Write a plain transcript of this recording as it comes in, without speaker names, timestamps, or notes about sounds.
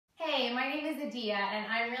Hey, my name is Adia, and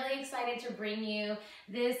I'm really excited to bring you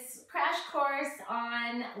this crash course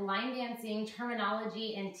on line dancing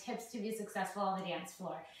terminology and tips to be successful on the dance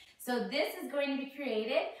floor. So this is going to be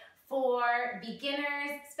created for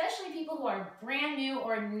beginners, especially people who are brand new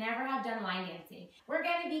or never have done line dancing. We're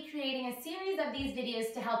going to be creating a series of these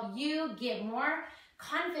videos to help you get more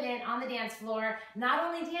confident on the dance floor, not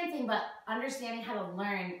only dancing, but understanding how to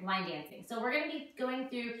learn line dancing. So we're going to be going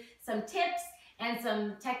through some tips and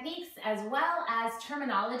some techniques as well as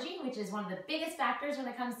terminology, which is one of the biggest factors when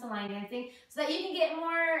it comes to line dancing, so that you can get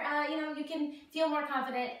more, you can feel more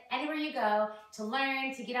confident anywhere you go to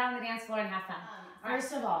learn, to get out on the dance floor and have fun.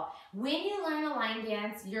 First of all, when you learn a line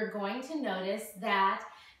dance, you're going to notice that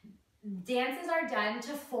dances are done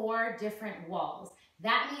to 4 different walls.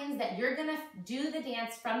 That means that you're gonna do the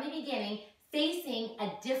dance from the beginning facing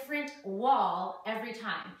a different wall every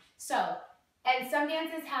time. So, and some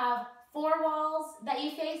dances have 4 walls that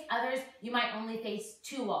you face, others you might only face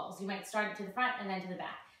 2 walls. You might start it to the front and then to the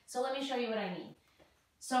back. So let me show you what I mean.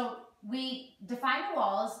 So we define the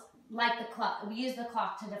walls like the clock. We use the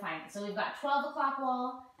clock to define it. So we've got 12 o'clock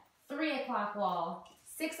wall, 3 o'clock wall,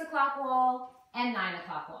 6 o'clock wall, and 9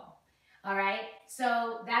 o'clock wall. All right,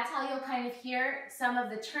 so that's how you'll kind of hear some of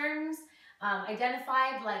the terms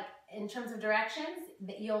identified, like in terms of directions,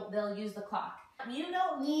 they'll use the clock. You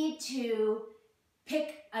don't need to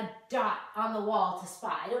pick a dot on the wall to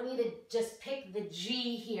spot. I don't need to just pick the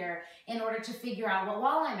G here in order to figure out what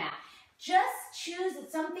wall I'm at. Just choose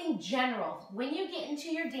something general. When you get into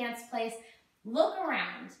your dance place, look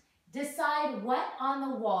around, decide what on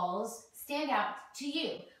the walls stand out to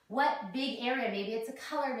you. What big area, maybe it's a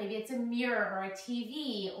color, maybe it's a mirror or a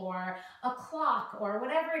TV or a clock or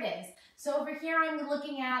whatever it is. So over here I'm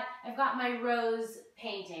looking at, I've got my rose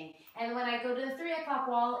painting. And when I go to the 3 o'clock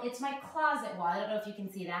wall, it's my closet wall. I don't know if you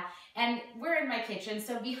can see that. And we're in my kitchen,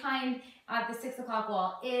 so behind the 6 o'clock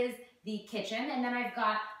wall is the kitchen. And then I've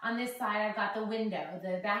got, on this side, I've got the window,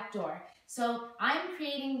 the back door. So I'm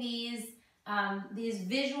creating these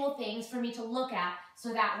visual things for me to look at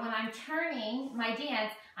so that when I'm turning my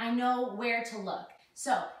dance, I know where to look.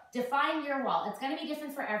 So define your wall. It's going to be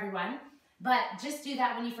different for everyone, but just do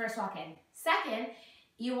that when you first walk in. Second,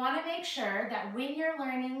 you want to make sure that when you're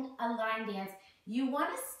learning a line dance, you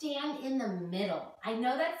want to stand in the middle. I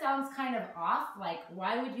know that sounds kind of off, like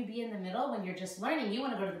why would you be in the middle when you're just learning? You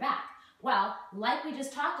want to go to the back. Well, like we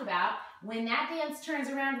just talked about, when that dance turns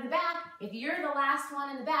around to the back, if you're the last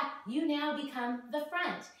one in the back, you now become the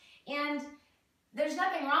front. And there's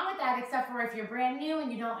nothing wrong with that, except for if you're brand new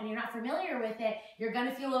and you're not familiar with it, you're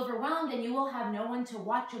gonna feel overwhelmed and you will have no one to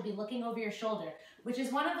watch. You'll be looking over your shoulder, which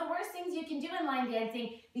is one of the worst things you can do in line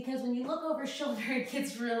dancing, because when you look over your shoulder, it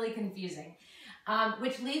gets really confusing.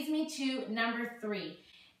 Which leads me to number 3,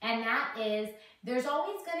 and that is there's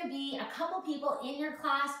always gonna be a couple people in your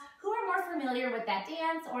class who are more familiar with that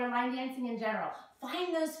dance or line dancing in general.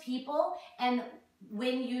 Find those people, and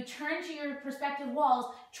when you turn to your respective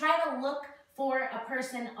walls, try to look for a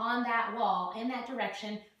person on that wall in that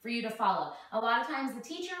direction for you to follow. A lot of times the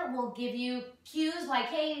teacher will give you cues like,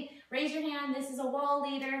 hey, raise your hand, this is a wall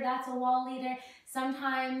leader, that's a wall leader.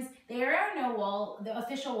 Sometimes there are no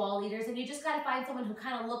official wall leaders, and you just gotta find someone who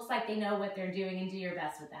kind of looks like they know what they're doing and do your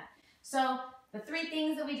best with that. So the 3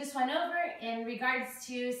 things that we just went over in regards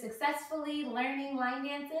to successfully learning line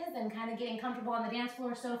dances and kind of getting comfortable on the dance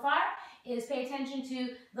floor so far is pay attention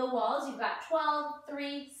to the walls. You've got 12,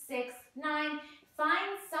 3, 6, 9.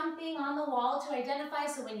 Find something on the wall to identify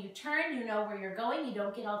so when you turn, you know where you're going, you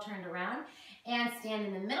don't get all turned around. And stand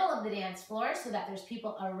in the middle of the dance floor so that there's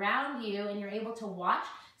people around you and you're able to watch.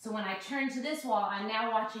 So when I turn to this wall, I'm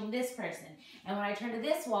now watching this person. And when I turn to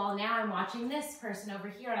this wall, now I'm watching this person over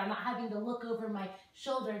here, and I'm not having to look over my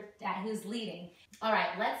shoulder at who's leading. All right,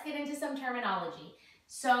 let's get into some terminology.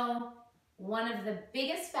 So one of the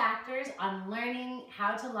biggest factors on learning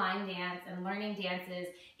how to line dance and learning dances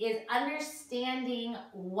is understanding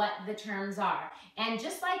what the terms are. And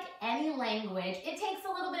just like any language, it takes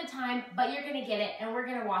a little bit of time, but you're gonna get it, and we're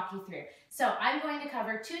gonna walk you through. So I'm going to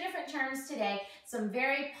cover 2 different terms today, some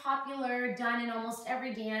very popular, done in almost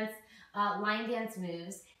every dance, line dance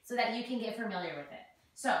moves, so that you can get familiar with it.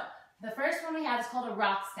 So the first one we have is called a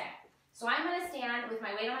rock step. So I'm gonna stand with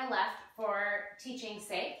my weight on my left for teaching's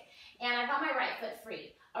sake, and I've got my right foot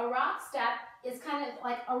free. A rock step is kind of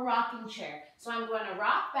like a rocking chair. So I'm going to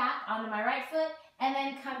rock back onto my right foot and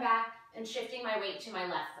then come back and shifting my weight to my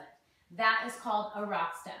left foot. That is called a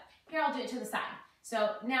rock step. Here, I'll do it to the side.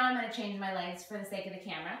 So now I'm going to change my legs for the sake of the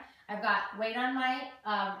camera. I've got weight on my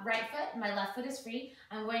right foot and my left foot is free.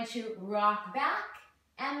 I'm going to rock back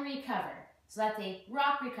and recover. So that's a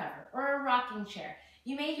rock recover or a rocking chair.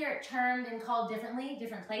 You may hear it termed and called differently,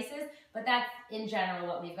 different places, but that's in general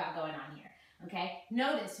what we've got going on here, okay?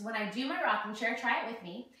 Notice when I do my rocking chair, try it with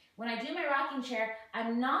me. When I do my rocking chair,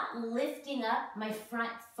 I'm not lifting up my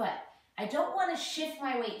front foot. I don't want to shift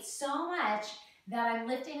my weight so much that I'm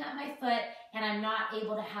lifting up my foot and I'm not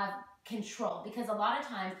able to have control, because a lot of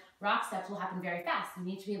times rock steps will happen very fast. You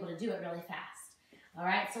need to be able to do it really fast. All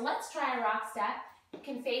right, so let's try a rock step. You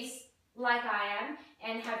can face like I am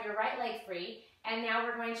and have your right leg free. And now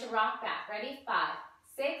we're going to rock back. Ready? 5,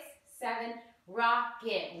 6, 7, rock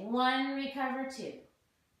it. 1, recover, 2.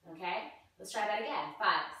 Okay, let's try that again. 5,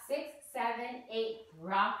 6, 7, 8,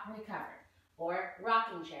 rock, recover. Or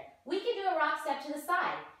rocking chair. We can do a rock step to the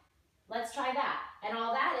side. Let's try that. And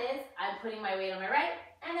all that is, I'm putting my weight on my right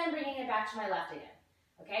and then bringing it back to my left again.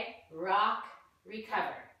 Okay, rock,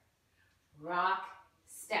 recover. Rock,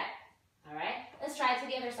 step. All right, let's try it to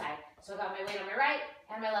the other side. So I got my weight on my right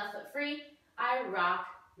and my left foot free. I rock,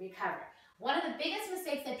 recover. One of the biggest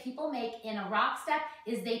mistakes that people make in a rock step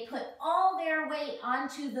is they put all their weight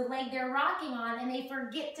onto the leg they're rocking on and they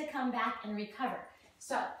forget to come back and recover.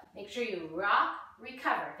 So make sure you rock,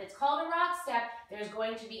 recover. If it's called a rock step, there's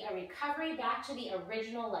going to be a recovery back to the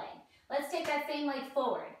original leg. Let's take that same leg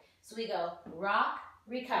forward. So we go rock,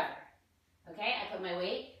 recover. Okay, I put my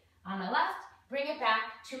weight on my left, bring it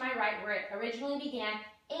back to my right where it originally began,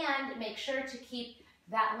 and make sure to keep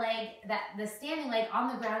that leg, the standing leg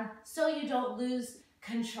on the ground so you don't lose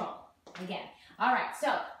control. Again. All right,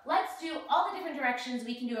 so let's do all the different directions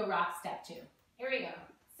we can do a rock step to. Here we go.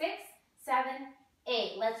 6, 7,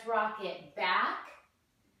 8. Let's rock it back.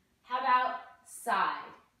 How about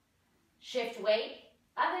side? Shift weight.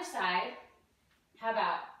 Other side. How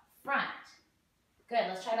about front? Good,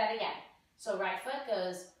 let's try that again. So right foot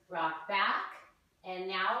goes rock back, and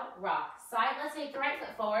now rock side. Let's take the right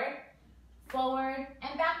foot forward, forward,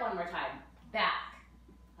 and back one more time. Back.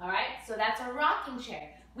 All right, so that's a rocking chair.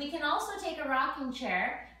 We can also take a rocking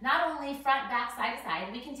chair, not only front, back, side to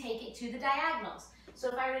side, we can take it to the diagonals. So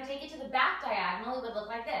if I were to take it to the back diagonal, it would look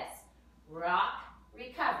like this. Rock,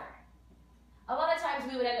 recover. A lot of times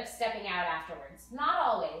we would end up stepping out afterwards. Not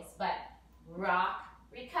always, but rock,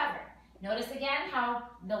 recover. Notice again how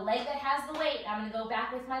the leg that has the weight, I'm going to go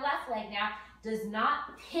back with my left leg now, does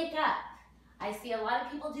not pick up. I see a lot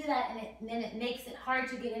of people do that, and then it makes it hard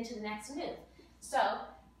to get into the next move. So,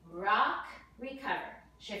 rock, recover.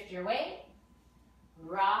 Shift your weight,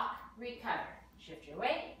 rock, recover. Shift your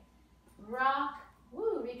weight, rock,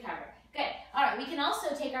 woo, recover. Good. All right, we can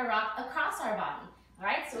also take our rock across our body. All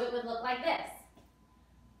right, so it would look like this.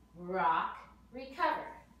 Rock, recover.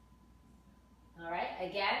 All right,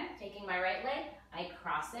 again, taking my right leg, I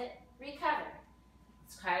cross it, recover.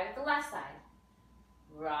 Let's try it with the left side.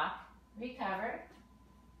 Rock, recover.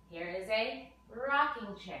 Here is a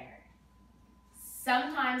rocking chair.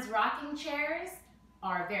 Sometimes rocking chairs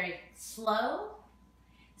are very slow.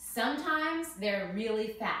 Sometimes they're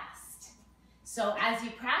really fast. So as you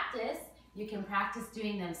practice, you can practice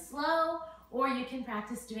doing them slow, or you can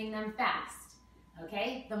practice doing them fast.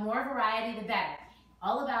 Okay, the more variety, the better.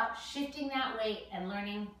 All about shifting that weight and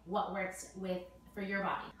learning what works for your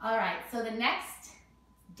body. All right, so the next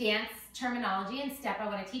dance terminology and step I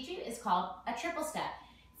want to teach you is called a triple step,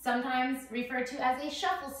 sometimes referred to as a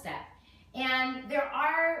shuffle step. And there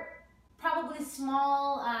are probably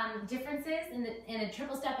small differences in a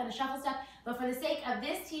triple step and a shuffle step, but for the sake of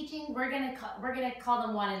this teaching, we're gonna call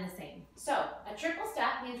them one and the same. So a triple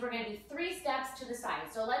step means we're gonna do 3 steps to the side.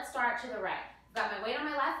 So let's start to the right. I've got my weight on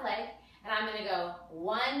my left leg, and I'm gonna go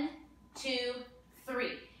 1, 2,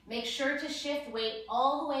 3. Make sure to shift weight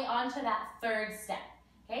all the way onto that 3rd step.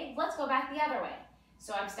 Okay, let's go back the other way.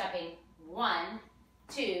 So I'm stepping 1,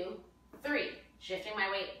 2, 3. Shifting my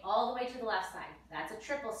weight all the way to the left side. That's a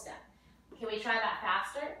triple step. Can we try that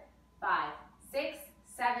faster? 5, 6,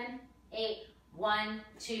 7, 8, 1,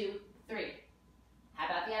 2, 3. How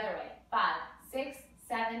about the other way? 5, 6,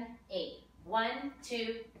 7, 8, 1,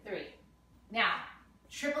 2, 3. Now,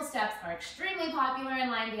 triple steps are extremely popular in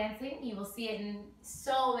line dancing. You will see it in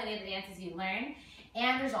so many of the dances you learn.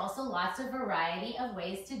 And there's also lots of variety of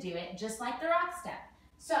ways to do it, just like the rock step.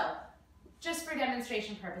 So, just for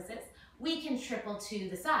demonstration purposes, we can triple to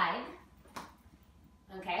the side.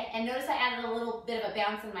 Okay, and notice I added a little bit of a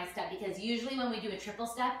bounce in my step, because usually when we do a triple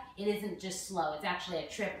step, it isn't just slow, it's actually a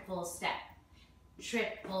triple step.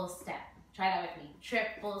 Triple step. Try that with me.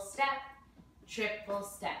 Triple step, triple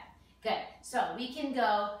step. Good. So we can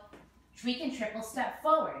triple step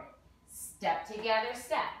forward. Step together,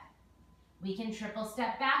 step. We can triple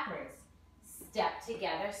step backwards. Step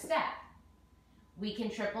together, step. We can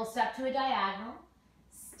triple step to a diagonal.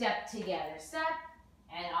 Step together, step.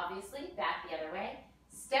 And obviously back the other way.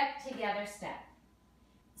 together step.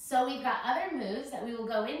 So we've got other moves that we will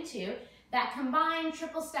go into that combine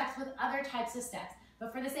triple steps with other types of steps.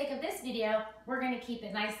 But for the sake of this video, we're going to keep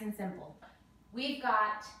it nice and simple. We've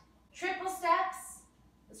got triple steps.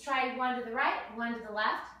 Let's try one to the right, one to the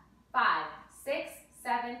left. 5, 6,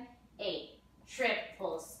 7, 8.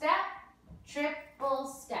 Triple step, triple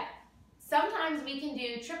step. Sometimes we can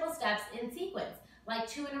do triple steps in sequence, like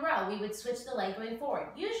 2 in a row. We would switch the leg going forward.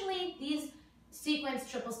 Usually these sequence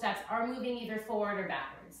triple steps are moving either forward or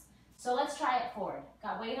backwards. So let's try it forward.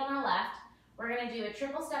 Got weight on our left. We're going to do a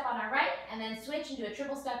triple step on our right and then switch and do a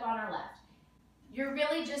triple step on our left. You're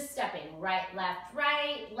really just stepping right, left,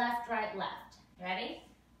 right, left, right, left. Ready?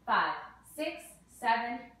 5, 6,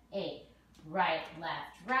 7, 8. Right,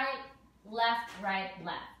 left, right, left, right,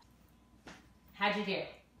 left. How'd you do?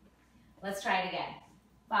 Let's try it again.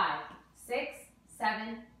 5, 6,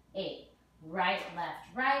 7, 8. Right,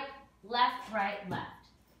 left, right, left, right, left.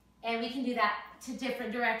 And we can do that to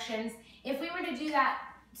different directions. If we were to do that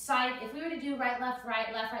side, if we were to do right, left,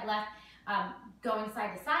 right, left, right, left, going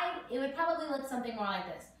side to side, it would probably look something more like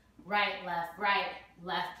this. Right, left, right,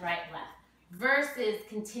 left, right, left. Versus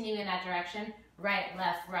continuing in that direction. Right,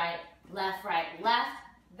 left, right, left, right, left.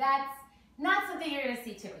 That's not something you're going to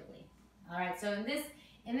see typically. All right, so in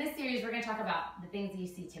this series, we're going to talk about the things that you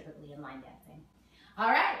see typically in line dancing. All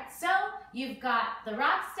right, so you've got the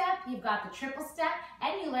rock step, you've got the triple step,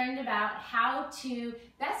 and you learned about how to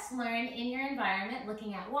best learn in your environment,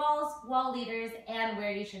 looking at walls, wall leaders, and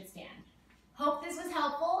where you should stand. Hope this was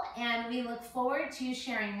helpful, and we look forward to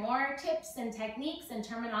sharing more tips and techniques and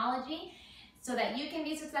terminology so that you can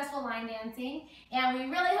be successful line dancing. And we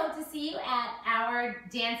really hope to see you at our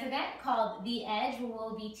dance event called The Edge, where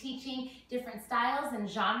we'll be teaching different styles and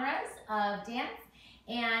genres of dance.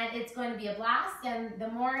 And it's going to be a blast, and the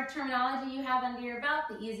more terminology you have under your belt,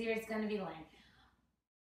 the easier it's going to be to learn.